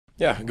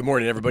Yeah, good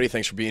morning, everybody.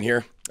 Thanks for being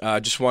here.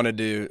 Just wanted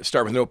to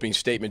start with an opening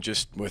statement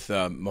just with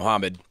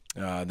Mohammed.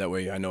 That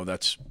way I know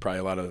that's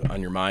probably a lot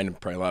on your mind and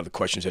probably a lot of the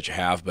questions that you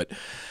have. But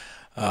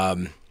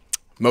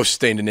Mo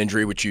sustained an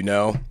injury, which you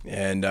know,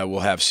 and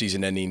we'll have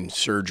season-ending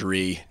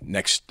surgery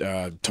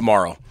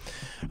tomorrow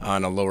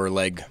on a lower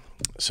leg.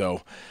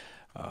 So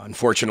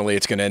unfortunately,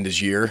 it's going to end his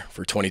year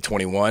for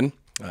 2021,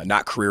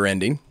 not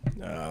career-ending.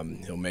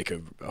 He'll make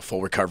a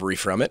full recovery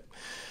from it.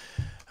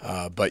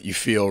 But you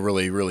feel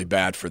really, really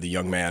bad for the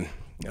young man.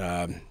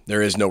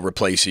 There is no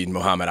replacing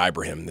Mohammed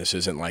Ibrahim. This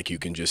isn't like you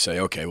can just say,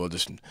 okay, we'll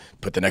just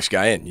put the next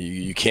guy in.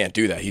 You can't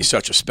do that. He's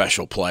such a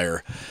special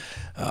player,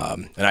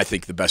 and I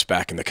think the best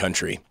back in the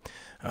country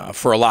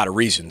for a lot of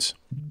reasons.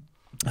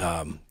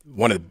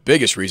 One of the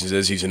biggest reasons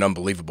is he's an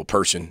unbelievable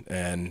person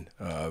and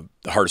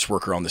the hardest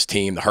worker on this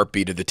team, the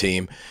heartbeat of the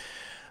team.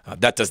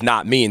 That does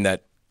not mean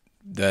that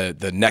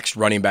the next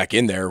running back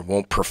in there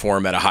won't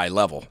perform at a high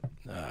level.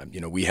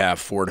 We have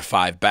 4 to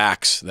 5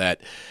 backs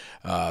that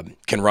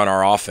can run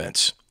our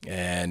offense.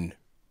 And,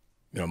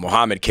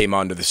 Mohammed came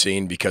onto the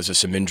scene because of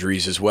some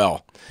injuries as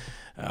well.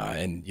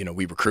 And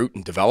we recruit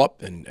and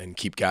develop and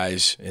keep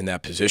guys in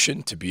that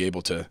position to be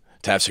able to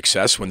have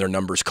success when their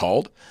number's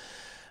called.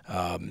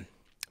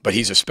 But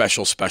he's a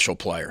special, special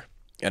player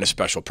and a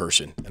special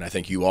person. And I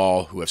think you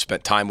all who have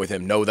spent time with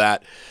him know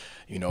that.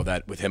 You know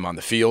that with him on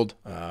the field.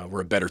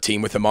 We're a better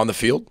team with him on the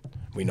field.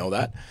 We know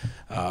that.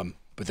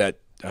 But that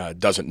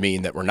doesn't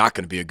mean that we're not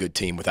going to be a good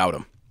team without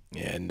him.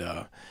 And,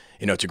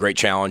 it's a great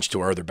challenge to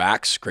our other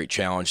backs, great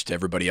challenge to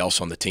everybody else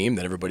on the team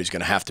that everybody's going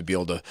to have to be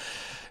able to,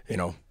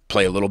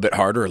 play a little bit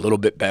harder, a little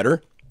bit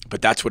better.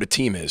 But that's what a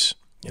team is.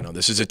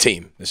 This is a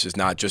team. This is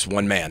not just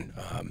one man.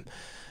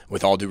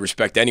 With all due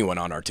respect to anyone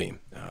on our team,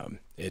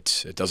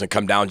 it doesn't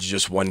come down to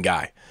just one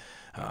guy.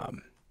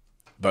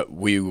 But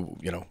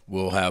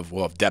we'll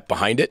have depth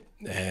behind it,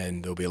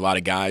 and there'll be a lot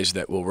of guys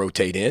that will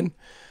rotate in,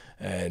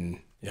 and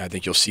I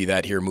think you'll see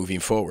that here moving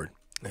forward.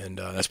 And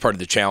that's part of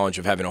the challenge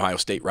of having Ohio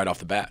State right off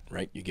the bat,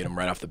 right? You get them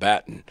right off the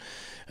bat, and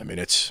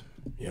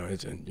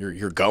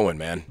you're going,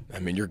 man.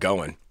 You're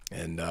going,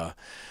 and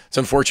it's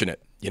unfortunate,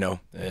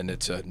 and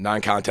it's a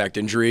non-contact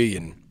injury,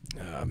 and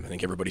I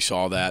think everybody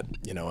saw that,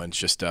 and it's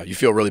just you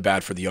feel really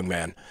bad for the young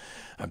man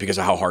because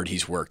of how hard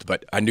he's worked.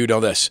 But I do know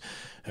this: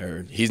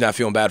 he's not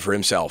feeling bad for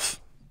himself.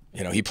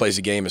 He plays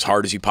the game as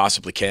hard as he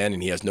possibly can,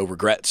 and he has no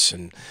regrets.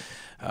 And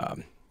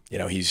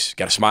he's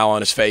got a smile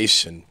on his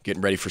face and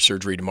getting ready for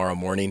surgery tomorrow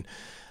morning.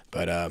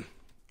 But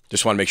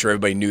just want to make sure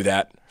everybody knew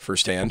that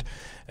firsthand.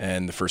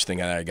 And the first thing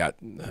that I got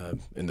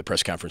in the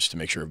press conference to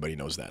make sure everybody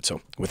knows that.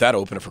 So with that,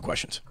 I'll open it for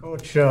questions.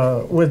 Coach,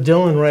 with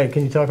Dylan Wright,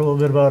 can you talk a little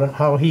bit about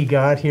how he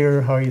got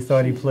here, how you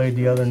thought he played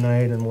the other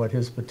night, and what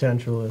his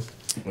potential is?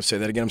 Let's say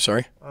that again. I'm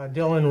sorry.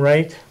 Dylan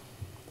Wright,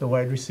 the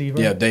wide receiver.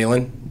 Yeah,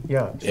 Dalen.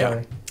 Yeah,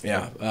 sorry.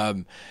 Yeah.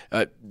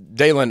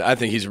 Dalen, I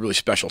think he's a really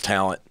special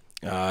talent.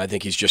 I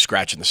think he's just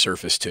scratching the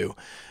surface, too.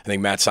 I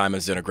think Matt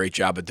Simon's done a great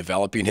job of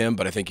developing him,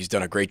 but I think he's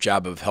done a great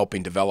job of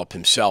helping develop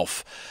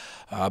himself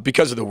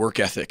because of the work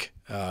ethic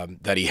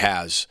that he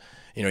has.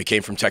 He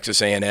came from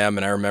Texas A&M,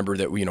 and I remember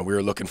that we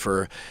were looking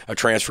for a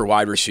transfer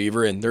wide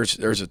receiver, and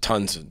there's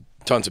tons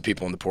of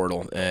people in the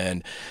portal.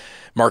 And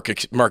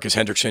Marcus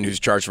Hendrickson, who's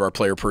in charge of our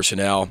player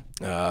personnel,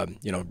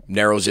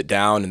 narrows it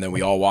down, and then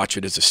we all watch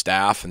it as a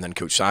staff, and then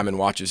Coach Simon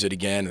watches it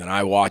again, and then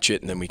I watch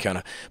it, and then we kind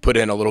of put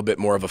in a little bit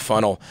more of a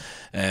funnel.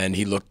 And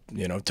he looked,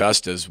 to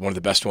us as one of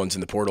the best ones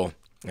in the portal.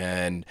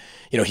 And,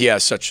 he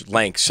has such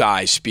length,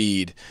 size,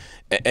 speed,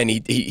 and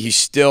he's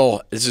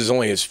still, this is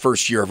only his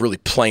first year of really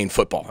playing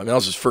football. That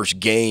was his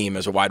first game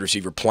as a wide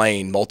receiver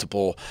playing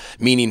multiple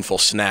meaningful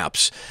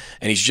snaps,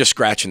 and he's just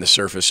scratching the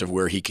surface of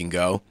where he can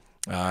go.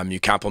 You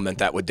complement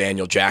that with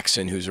Daniel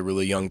Jackson, who's a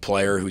really young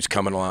player who's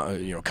coming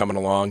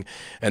along,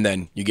 and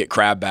then you get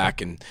Crab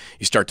back, and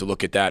you start to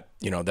look at that,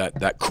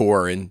 that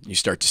core, and you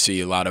start to see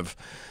a lot of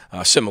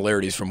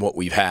similarities from what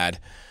we've had.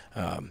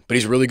 But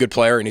he's a really good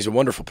player, and he's a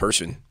wonderful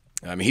person.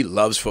 He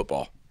loves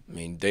football.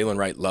 Dalen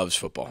Wright loves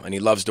football, and he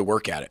loves to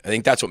work at it. I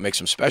think that's what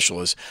makes him special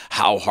is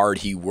how hard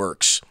he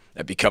works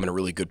at becoming a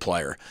really good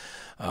player.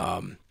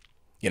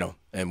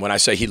 And when I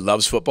say he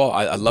loves football,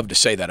 I love to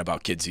say that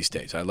about kids these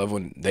days. I love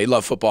when they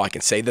love football. I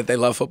can say that they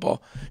love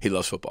football. He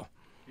loves football.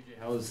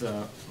 How's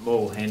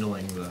Mo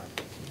handling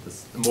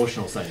this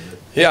emotional side of it?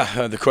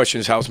 Yeah, the question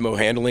is how's Mo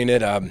handling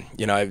it?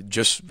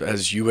 Just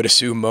as you would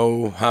assume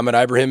Mohammed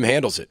Ibrahim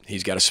handles it.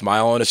 He's got a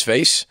smile on his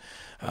face.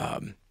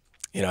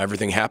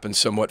 Everything happens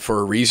somewhat for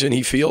a reason,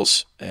 he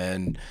feels.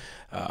 And,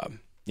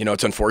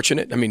 it's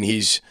unfortunate.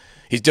 He's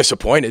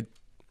disappointed,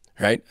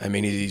 right?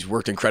 He's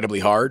worked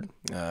incredibly hard.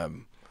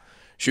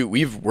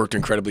 We've worked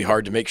incredibly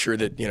hard to make sure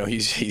that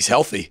he's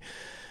healthy,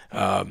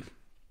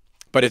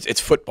 but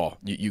it's football.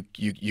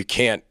 You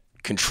can't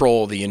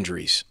control the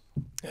injuries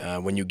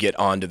when you get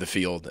onto the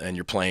field and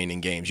you're playing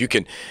in games. You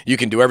can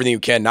do everything you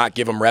can, not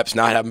give them reps,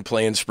 not have them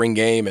play in spring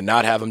game, and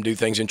not have them do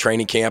things in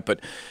training camp. But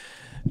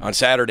on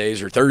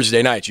Saturdays or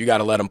Thursday nights, you got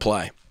to let them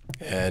play.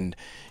 And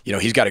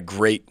he's got a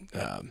great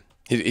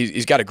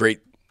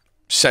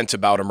sense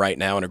about him right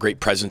now and a great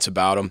presence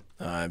about him.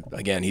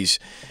 Again, he's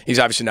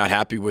obviously not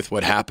happy with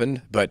what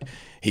happened, but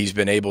he's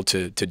been able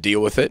to deal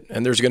with it.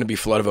 And there's going to be a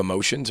flood of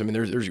emotions. I mean,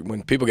 there's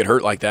when people get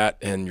hurt like that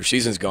and your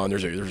season's gone,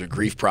 there's a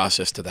grief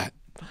process to that.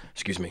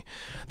 Excuse me,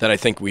 that I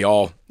think we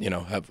all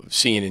have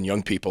seen in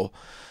young people.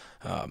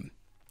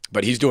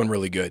 But he's doing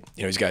really good.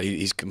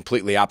 He's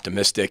completely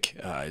optimistic.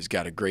 He's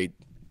got a great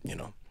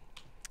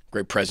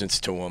presence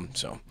to him.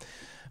 So.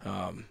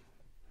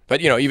 But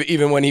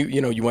even when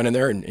you went in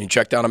there and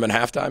checked on him at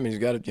halftime, he's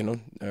got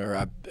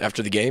or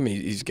after the game,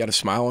 he's got a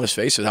smile on his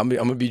face. Says, I'm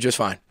gonna be just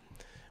fine.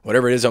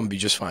 Whatever it is, I'm gonna be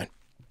just fine.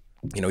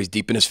 He's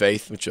deep in his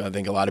faith, which I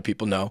think a lot of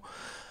people know,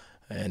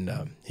 and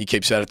he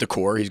keeps that at the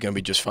core. He's gonna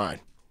be just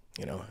fine.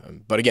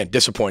 But again,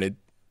 disappointed.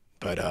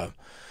 But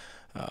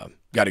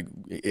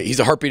he's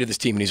the heartbeat of this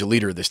team, and he's a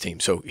leader of this team.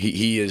 So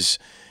he's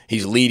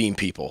leading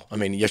people. I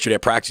mean, yesterday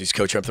at practice, he's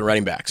coaching up the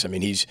running backs. I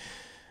mean, it's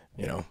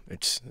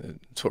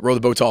what row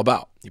the boat's all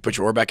about. You put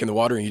your oar back in the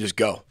water and you just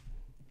go.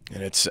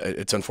 And it's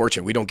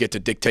unfortunate. We don't get to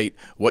dictate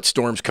what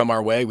storms come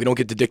our way. We don't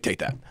get to dictate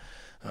that.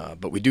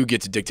 But we do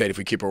get to dictate if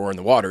we keep our oar in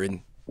the water,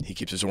 and he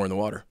keeps his oar in the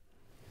water.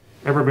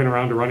 Ever been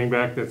around a running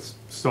back that's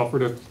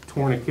suffered a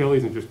torn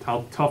Achilles, and just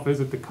how tough is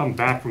it to come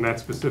back from that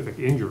specific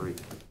injury?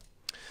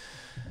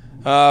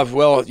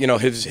 Well,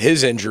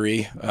 his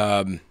injury,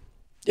 I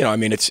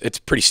mean, it's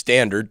pretty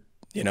standard.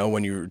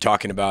 When you're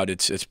talking about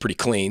it's pretty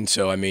clean.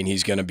 So, I mean,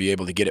 he's going to be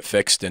able to get it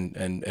fixed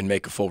and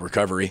make a full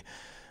recovery.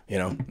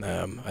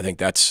 I think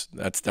that's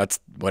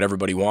what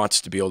everybody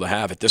wants to be able to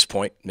have at this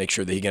point, make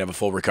sure that he can have a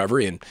full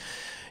recovery. And,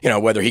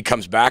 whether he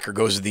comes back or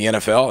goes to the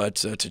NFL,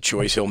 that's a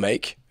choice he'll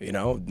make,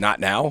 not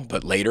now,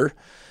 but later.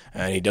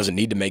 And he doesn't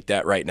need to make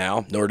that right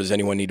now, nor does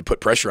anyone need to put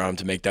pressure on him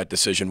to make that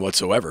decision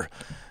whatsoever.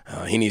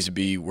 He needs to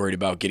be worried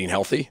about getting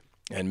healthy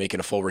and making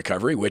a full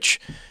recovery, which,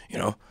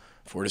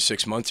 4 to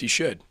 6 months he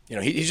should.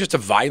 He's just a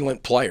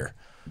violent player.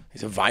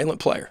 He's a violent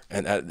player,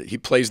 and he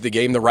plays the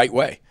game the right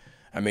way.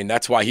 I mean,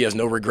 that's why he has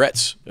no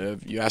regrets.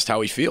 You asked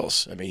how he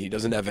feels. I mean, he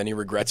doesn't have any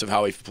regrets of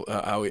how he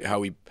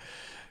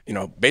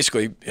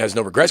basically has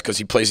no regrets because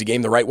he plays the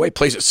game the right way,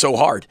 plays it so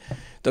hard.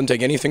 Doesn't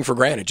take anything for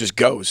granted, just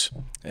goes.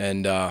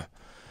 And,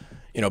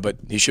 but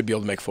he should be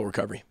able to make a full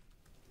recovery.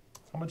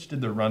 How much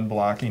did the run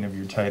blocking of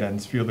your tight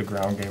ends feel the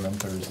ground game on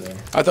Thursday?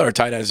 I thought our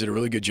tight ends did a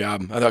really good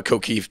job. I thought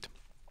O'Keefe,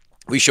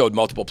 we showed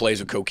multiple plays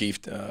of O'Keefe,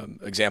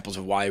 examples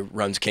of why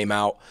runs came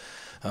out,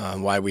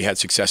 why we had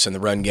success in the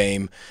run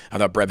game. I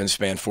thought Brevin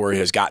Spanford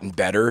has gotten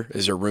better.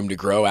 Is there room to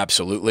grow?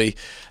 Absolutely.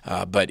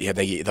 But I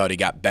think he thought he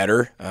got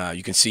better.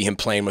 You can see him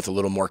playing with a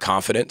little more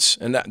confidence.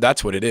 And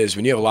that's what it is.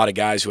 When you have a lot of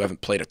guys who haven't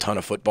played a ton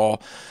of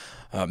football,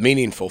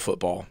 meaningful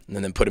football,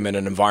 and then put them in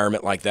an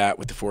environment like that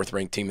with the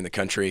 4th-ranked team in the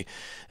country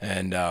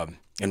and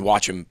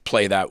watch him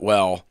play that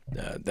well,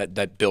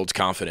 that builds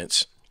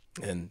confidence.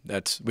 And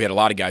we had a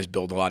lot of guys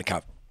build a lot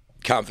of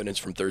confidence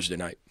from Thursday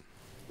night.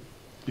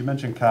 You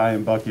mentioned Kai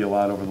and Bucky a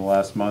lot over the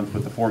last month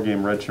with the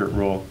 4-game redshirt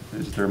rule.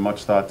 Is there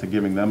much thought to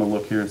giving them a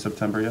look here in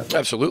September yet?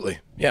 Absolutely.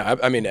 Yeah,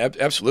 I mean,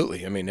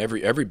 absolutely. I mean,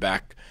 every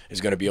back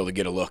is going to be able to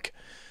get a look.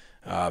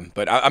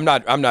 But I'm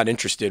not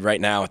interested right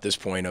now at this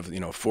point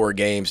of 4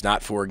 games,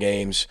 not 4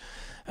 games.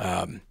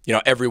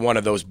 Every one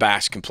of those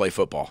backs can play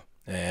football,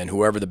 and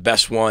whoever the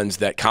best ones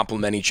that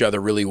complement each other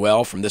really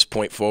well from this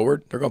point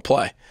forward, they're going to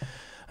play.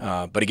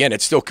 But again,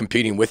 it's still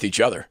competing with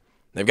each other.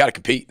 They've got to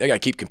compete. They got to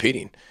keep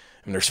competing.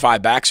 I mean, there's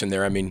 5 backs in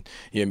there. I mean,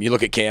 you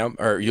look at Cam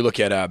or you look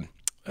at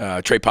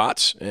Trey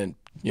Potts, and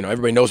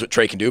everybody knows what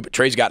Trey can do, but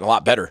Trey's gotten a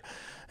lot better.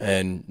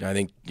 And I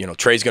think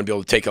Trey's going to be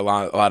able to take a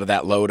lot of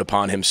that load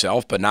upon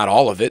himself, but not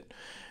all of it,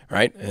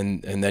 right?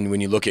 And then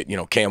when you look at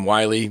Cam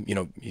Wiley,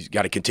 he's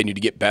got to continue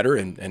to get better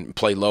and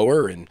play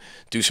lower and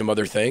do some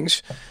other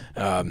things.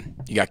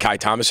 You got Kai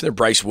Thomas in there.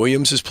 Bryce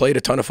Williams has played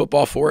a ton of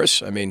football for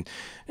us. I mean,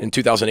 in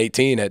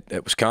 2018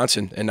 at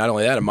Wisconsin, and not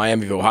only that, in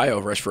Miami of Ohio,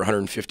 rushed for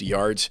 150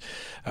 yards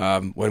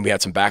when we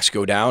had some backs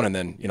go down, and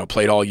then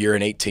played all year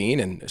in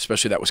 18, and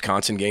especially that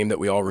Wisconsin game that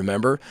we all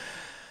remember.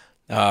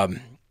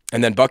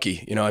 And then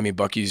Bucky,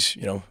 Bucky's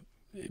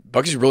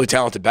a really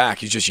talented back.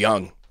 He's just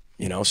young,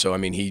 so I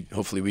mean,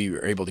 hopefully we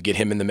were able to get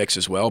him in the mix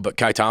as well. But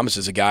Kai Thomas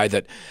is a guy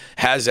that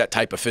has that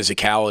type of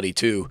physicality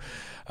too.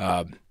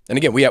 And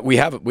again, we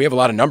have a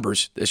lot of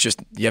numbers. It's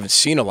just you haven't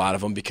seen a lot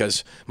of them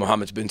because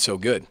Muhammad's been so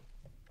good,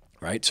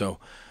 right? So,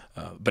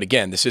 but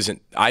again, this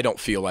isn't. I don't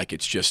feel like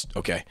it's just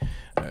okay.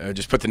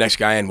 Just put the next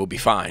guy in, we'll be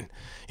fine.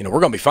 We're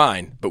going to be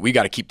fine, but we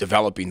got to keep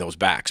developing those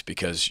backs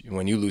because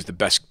when you lose the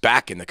best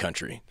back in the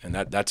country, and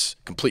that's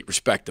complete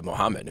respect to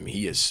Muhammad. I mean,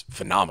 he is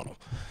phenomenal.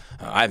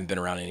 I haven't been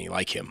around any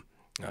like him.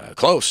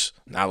 Close,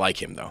 not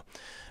like him though.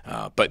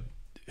 But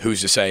who's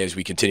to say as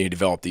we continue to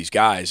develop these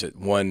guys that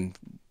 1,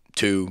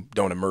 2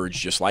 don't emerge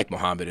just like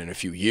Muhammad in a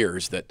few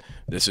years, that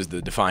this is the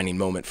defining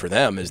moment for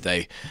them as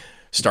they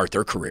start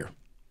their career.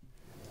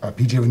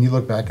 PJ, when you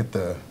look back at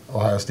the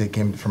Ohio State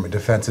game from a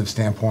defensive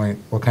standpoint,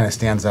 what kind of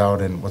stands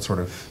out and what sort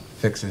of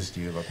fixes do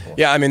you look for?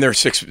 Yeah, I mean there's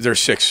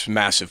 6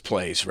 massive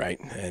plays, right?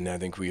 And I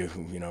think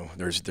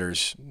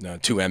there's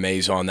 2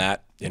 MAs on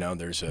that.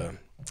 There's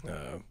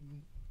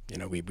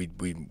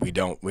we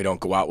don't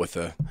go out with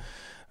a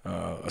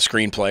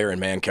screen player in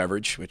man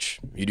coverage, which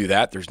you do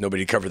that, there's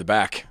nobody to cover the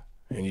back.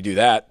 And you do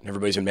that,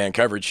 everybody's in man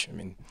coverage. I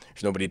mean,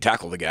 there's nobody to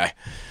tackle the guy.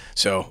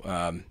 So,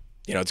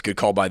 it's a good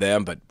call by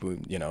them, but we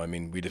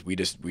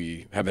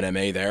have an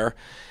MA there.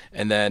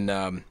 And then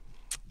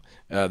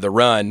the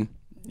run,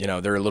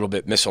 they're a little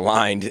bit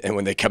misaligned, and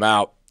when they come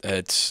out,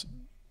 it's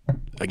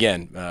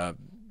again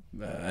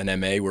an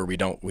MA where we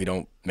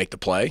don't make the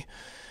play.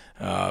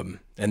 And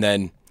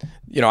then,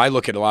 I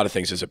look at a lot of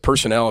things. Is it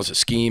personnel? Is it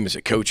scheme? Is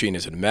it coaching?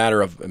 Is it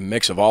a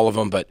mix of all of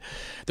them? But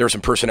there were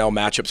some personnel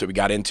matchups that we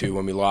got into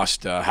when we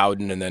lost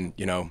Howden, and then,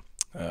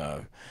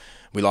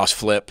 we lost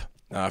Flip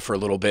for a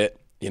little bit,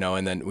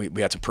 and then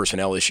we had some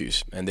personnel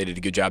issues, and they did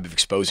a good job of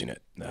exposing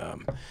it.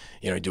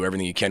 Do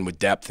everything you can with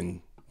depth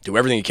and do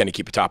everything you can to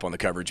keep a top on the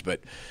coverage.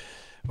 But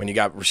when you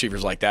got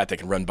receivers like that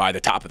can run by the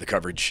top of the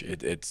coverage,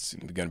 it's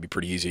going to be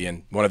pretty easy.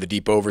 And one of the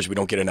deep overs, we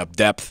don't get enough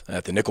depth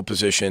at the nickel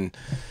position.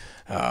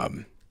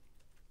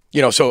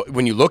 So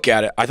when you look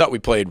at it, I thought we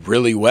played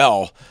really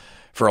well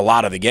for a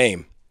lot of the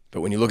game.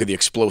 But when you look at the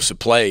explosive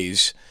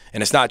plays,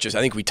 and it's not just,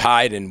 I think we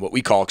tied in what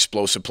we call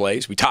explosive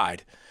plays. We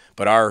tied.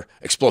 But our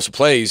explosive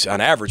plays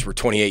on average were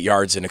 28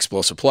 yards in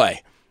explosive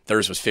play.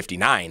 Theirs was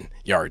 59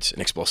 yards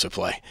in explosive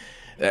play.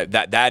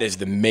 That is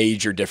the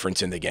major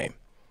difference in the game.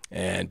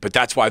 But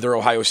that's why they're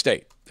Ohio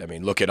State. I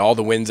mean, look at all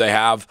the wins they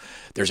have.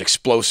 There's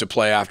explosive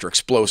play after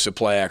explosive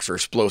play after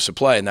explosive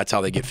play, and that's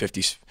how they get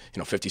 50,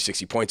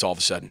 60 points all of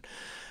a sudden.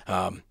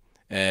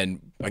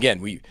 And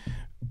again,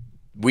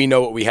 we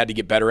know what we had to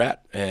get better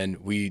at, and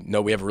we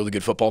know we have a really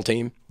good football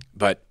team,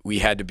 but we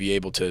had to be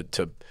able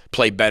to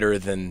play better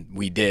than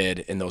we did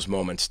in those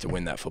moments to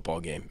win that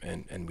football game,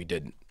 and we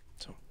didn't.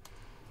 So,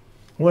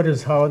 what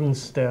is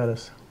Howden's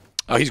status?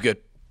 Oh, he's good.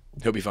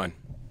 He'll be fine.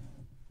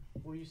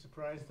 Were you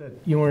surprised that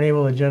you weren't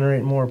able to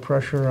generate more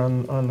pressure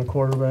on the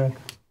quarterback?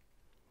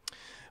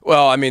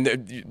 Well, I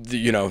mean,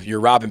 you're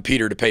robbing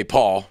Peter to pay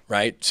Paul,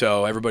 right?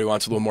 So everybody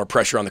wants a little more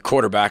pressure on the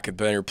quarterback, but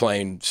then you're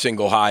playing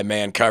single high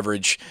man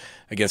coverage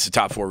against the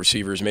top 4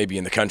 receivers maybe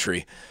in the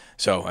country.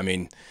 So, I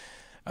mean,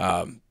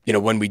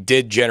 when we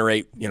did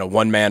generate,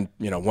 one man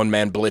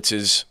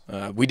blitzes,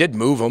 we did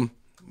move them.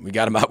 We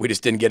got him out. We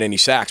just didn't get any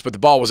sacks, but the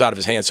ball was out of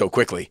his hands so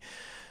quickly.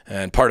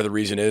 And part of the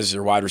reason is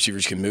their wide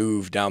receivers can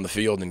move down the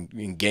field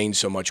and gain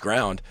so much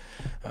ground.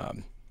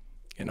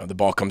 The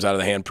ball comes out of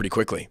the hand pretty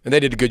quickly. And they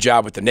did a good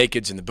job with the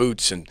nakeds and the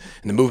boots and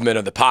the movement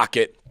of the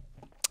pocket.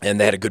 And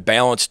they had a good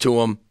balance to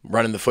them,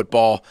 running the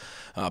football,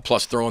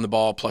 plus throwing the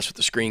ball, plus with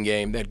the screen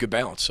game. They had good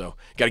balance. So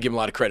got to give them a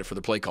lot of credit for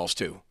the play calls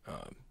too.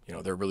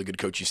 They're a really good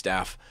coaching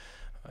staff.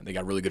 They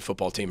got a really good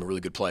football team and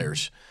really good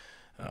players.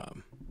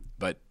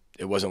 But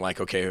it wasn't like,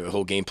 okay, the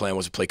whole game plan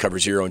was to play cover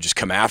 0 and just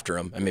come after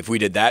them. I mean, if we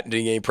did that and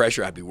didn't get any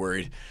pressure, I'd be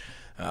worried.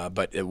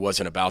 But it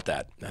wasn't about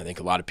that. I think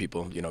a lot of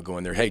people, go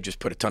in there, hey, just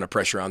put a ton of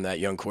pressure on that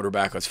young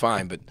quarterback. That's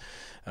fine. But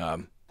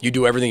you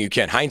do everything you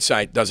can.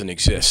 Hindsight doesn't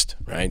exist,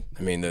 right?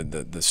 I mean,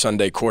 the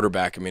Sunday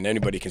quarterback, I mean,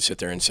 anybody can sit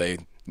there and say,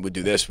 we'll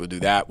do this, we'll do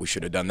that, we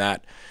should have done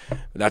that.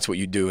 That's what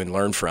you do and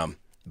learn from.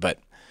 But,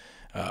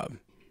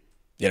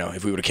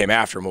 if we would have came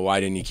after him, well, why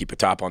didn't you keep a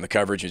top on the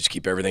coverage and just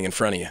keep everything in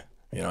front of you?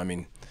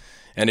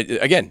 And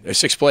again, there's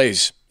 6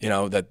 plays,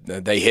 that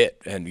they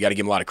hit, and you got to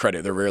give them a lot of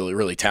credit. They're really,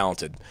 really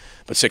talented.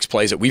 But 6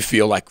 plays that we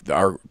feel like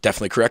are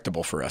definitely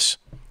correctable for us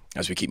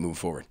as we keep moving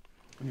forward.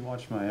 When you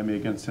watch Miami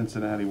against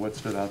Cincinnati, what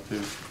stood out to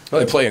you? Well,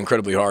 they play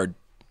incredibly hard.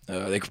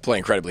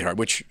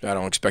 Which I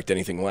don't expect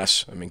anything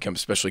less. I mean,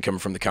 especially coming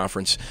from the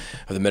conference,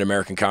 or the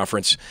Mid-American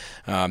Conference.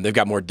 They've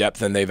got more depth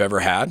than they've ever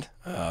had.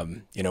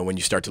 When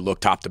you start to look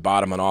top to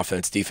bottom on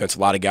offense, defense, a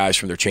lot of guys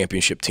from their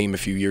championship team a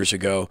few years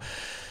ago.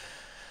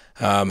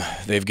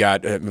 They've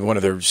got one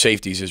of their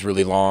safeties is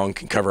really long,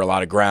 can cover a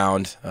lot of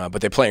ground,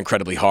 but they play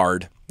incredibly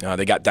hard.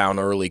 They got down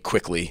early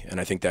quickly, and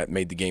I think that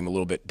made the game a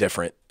little bit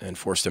different and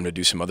forced them to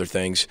do some other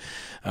things.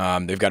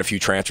 They've got a few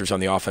transfers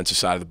on the offensive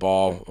side of the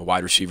ball, a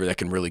wide receiver that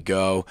can really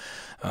go.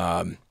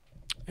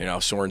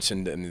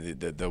 Sorensen, and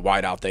the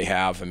wide out they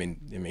have. I mean,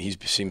 he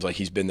seems like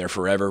he's been there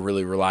forever.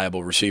 Really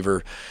reliable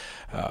receiver.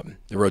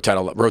 They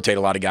rotate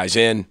a lot of guys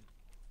in.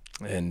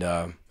 And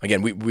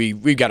again,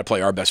 we've got to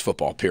play our best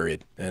football,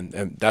 period.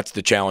 And that's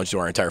the challenge to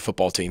our entire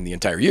football team the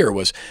entire year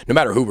was no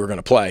matter who we're going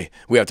to play,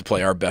 we have to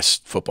play our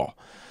best football.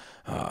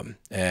 On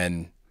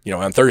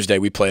Thursday,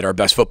 we played our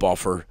best football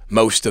for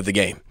most of the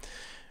game,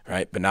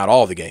 right? But not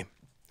all of the game.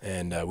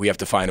 And we have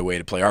to find a way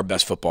to play our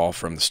best football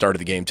from the start of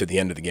the game to the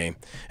end of the game.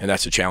 And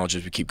that's the challenge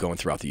as we keep going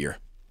throughout the year.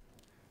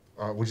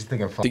 What do you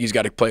think of? I think he's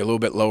got to play a little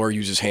bit lower,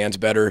 use his hands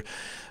better.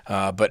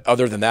 But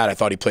other than that, I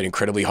thought he played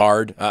incredibly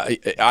hard.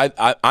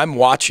 I'm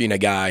watching a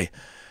guy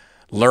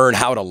learn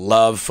how to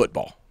love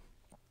football.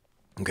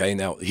 Okay,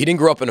 now he didn't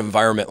grow up in an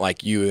environment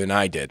like you and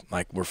I did,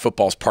 like where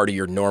football's part of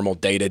your normal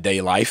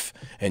day-to-day life,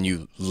 and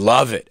you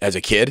love it as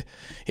a kid.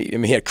 He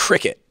had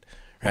cricket,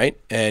 right?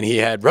 And he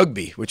had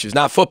rugby, which is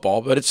not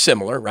football, but it's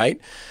similar,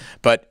 right?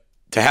 But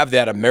to have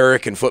that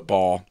American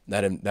football,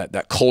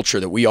 that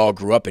culture that we all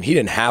grew up in, he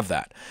didn't have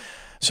that.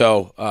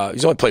 So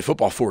he's only played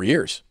football 4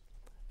 years.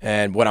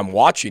 And what I'm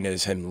watching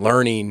is him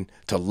learning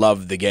to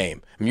love the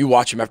game. I mean, you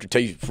watch him after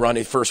he's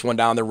running, first one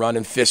down, they're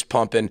running, fist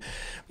pumping,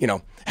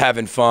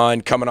 having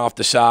fun, coming off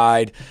the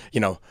side,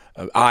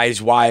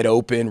 eyes wide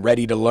open,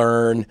 ready to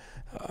learn.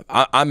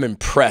 I'm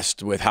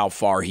impressed with how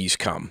far he's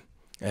come.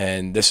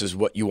 And this is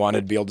what you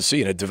wanted to be able to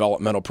see in a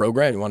developmental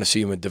program. You want to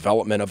see him in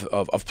development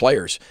of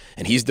players.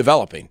 And he's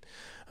developing.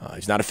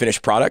 He's not a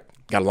finished product,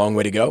 got a long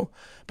way to go.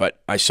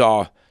 But I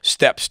saw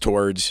steps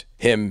towards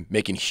him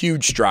making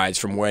huge strides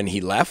from when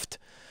he left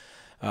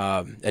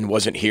and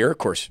wasn't here. Of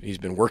course, he's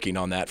been working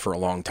on that for a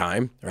long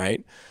time,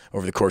 right,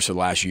 over the course of the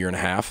last year and a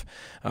half.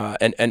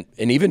 And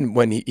even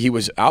when he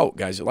was out,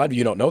 guys, a lot of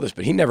you don't know this,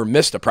 but he never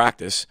missed a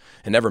practice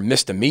and never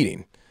missed a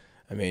meeting.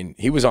 I mean,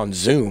 he was on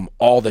Zoom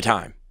all the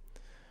time,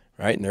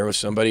 right? And there was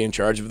somebody in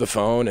charge of the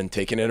phone and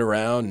taking it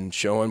around and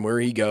showing where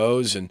he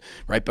goes and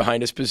right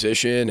behind his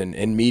position and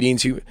in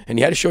meetings. And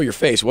you had to show your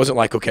face. It wasn't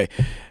like, okay,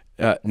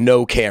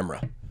 no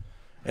camera.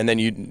 And then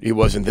he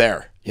wasn't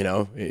there. He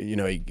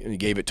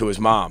gave it to his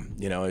mom,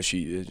 as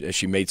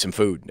she made some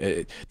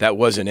food. That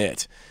wasn't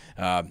it.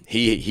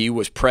 He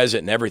was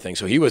present in everything.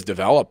 So he was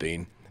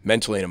developing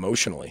mentally and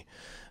emotionally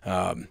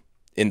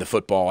in the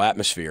football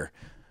atmosphere.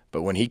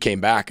 But when he came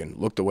back and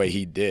looked the way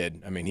he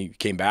did, I mean, he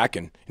came back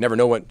and you never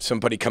know when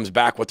somebody comes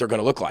back what they're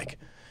going to look like.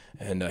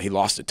 And he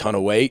lost a ton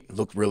of weight,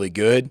 looked really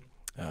good.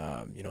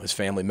 His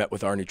family met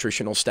with our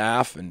nutritional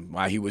staff and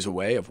while he was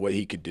away of what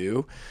he could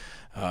do.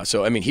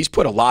 So, I mean, he's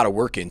put a lot of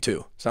work in,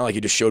 too. It's not like he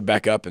just showed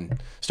back up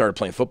and started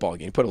playing football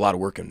again. He put a lot of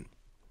work in.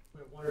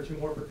 One or two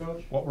more for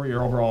Coach. What were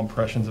your overall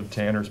impressions of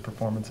Tanner's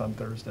performance on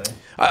Thursday?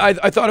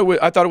 I thought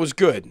it was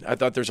good. I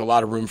thought there's a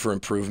lot of room for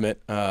improvement.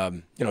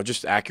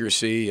 Just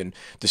accuracy and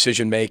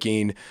decision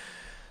making,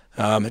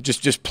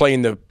 just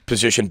playing the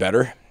position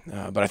better.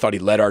 But I thought he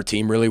led our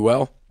team really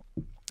well.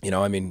 He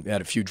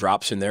had a few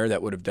drops in there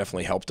that would have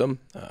definitely helped him.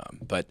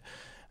 But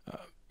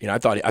I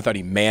thought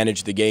he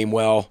managed the game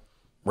well,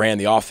 ran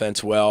the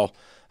offense well.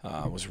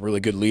 Was a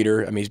really good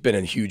leader. I mean, he's been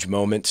in huge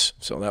moments,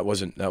 so that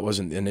wasn't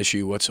an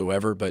issue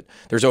whatsoever. But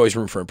there's always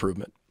room for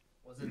improvement.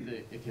 Was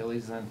it the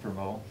Achilles then for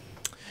Mo?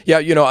 Yeah,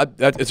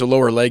 it's a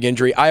lower leg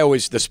injury.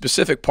 The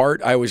specific part,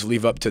 I always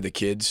leave up to the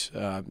kids,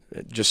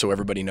 just so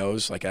everybody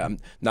knows. Like,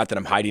 not that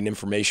I'm hiding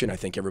information. I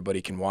think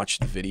everybody can watch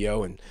the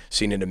video and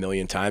seen it a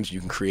million times. You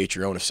can create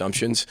your own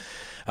assumptions.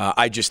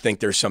 I just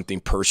think there's something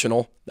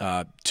personal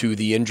to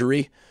the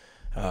injury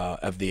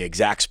of the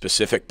exact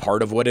specific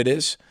part of what it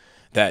is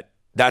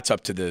that's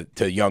up to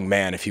the young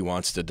man if he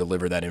wants to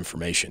deliver that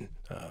information.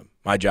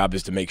 My job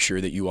is to make sure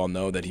that you all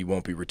know that he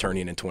won't be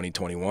returning in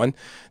 2021,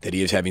 that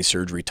he is having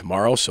surgery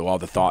tomorrow, so all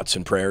the thoughts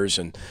and prayers,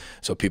 and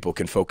so people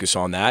can focus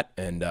on that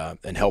and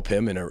help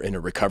him in a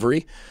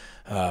recovery.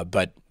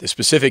 But the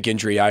specific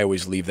injury, I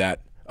always leave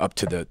that up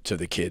to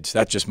the kids.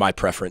 That's just my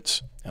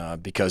preference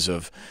because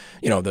of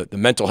the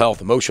mental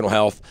health, emotional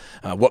health,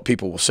 what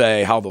people will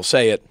say, how they'll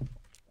say it.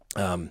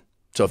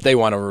 So if they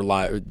want to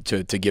rely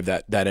to give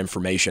that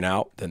information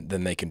out,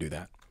 then they can do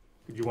that.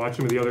 Did you watch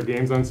some of the other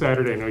games on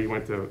Saturday? I know you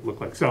went to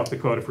look like South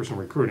Dakota for some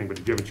recruiting, but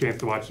did you have a chance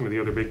to watch some of the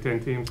other Big Ten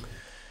teams?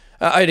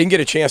 I didn't get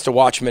a chance to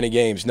watch many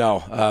games,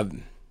 no.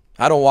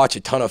 I don't watch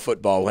a ton of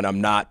football when I'm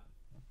not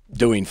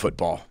doing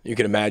football. You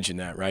can imagine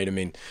that, right? I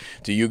mean,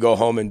 do you go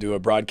home and do a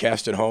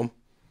broadcast at home?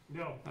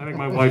 No, I think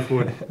my wife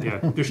would,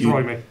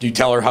 destroy me. Do you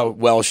tell her how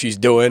well she's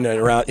doing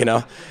around,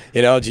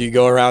 do you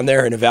go around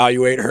there and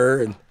evaluate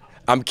her? And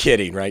I'm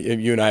kidding, right?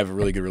 You and I have a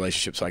really good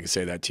relationship, so I can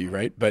say that to you,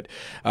 right? But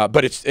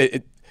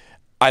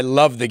I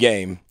love the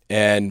game,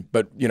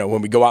 but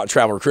when we go out and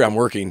travel recruit, I'm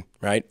working,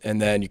 right?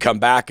 And then you come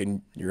back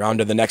and you're on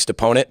to the next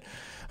opponent.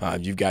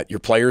 You've got your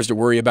players to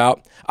worry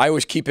about. I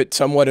always keep it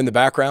somewhat in the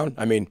background.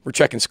 I mean, we're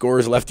checking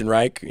scores left and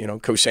right.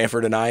 Coach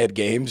Sanford and I at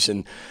games,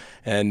 and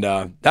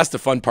that's the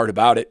fun part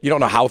about it. You don't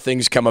know how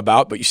things come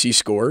about, but you see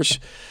scores.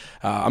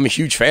 I'm a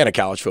huge fan of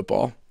college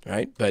football,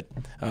 right? But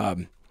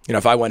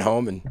if I went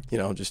home and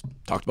just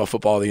talked about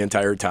football the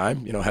entire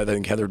time, I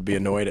think Heather would be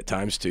annoyed at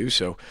times too.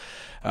 So,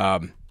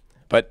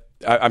 but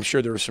I'm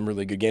sure there were some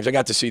really good games. I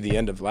got to see the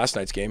end of last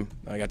night's game.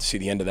 I got to see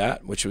the end of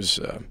that, which was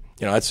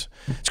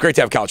it's great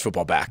to have college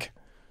football back.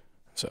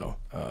 So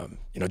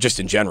just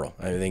in general,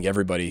 I think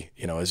everybody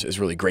is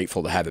really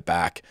grateful to have it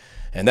back.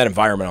 And that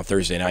environment on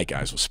Thursday night,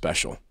 guys, was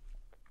special.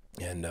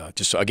 And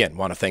just again,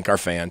 want to thank our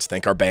fans,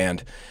 thank our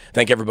band,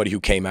 thank everybody who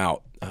came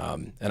out.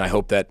 And I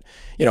hope that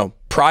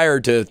prior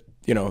to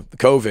the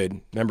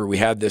COVID, remember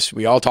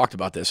we all talked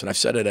about this, and I've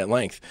said it at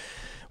length.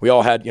 We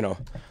all had, the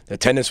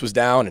attendance was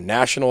down and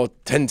national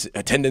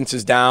attendance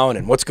is down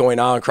and what's going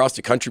on across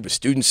the country with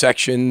student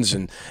sections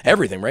and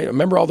everything, right?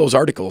 Remember all those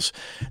articles.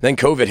 Then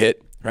COVID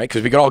hit, right?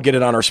 Because we could all get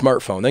it on our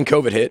smartphone. Then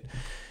COVID hit.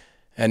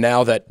 And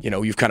now that,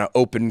 you've kind of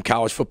opened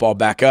college football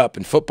back up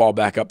and football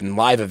back up and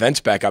live events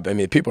back up, I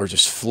mean, people are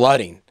just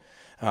flooding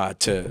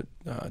to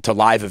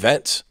live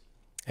events.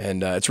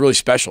 And it's really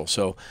special.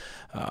 So,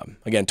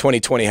 again,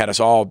 2020 had us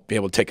all be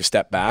able to take a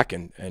step back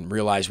and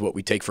realize what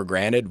we take for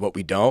granted, what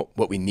we don't,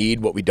 what we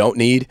need, what we don't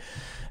need.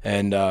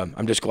 And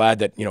I'm just glad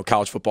that,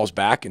 college football's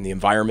back in the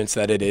environments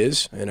that it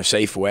is in a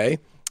safe way.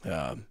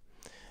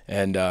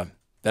 And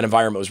that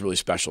environment was really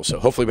special. So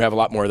hopefully we have a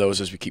lot more of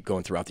those as we keep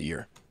going throughout the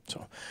year.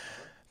 So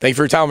thank you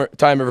for your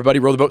time, everybody.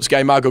 Row the boat,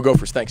 Sky Ma, go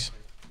Gophers. Thanks.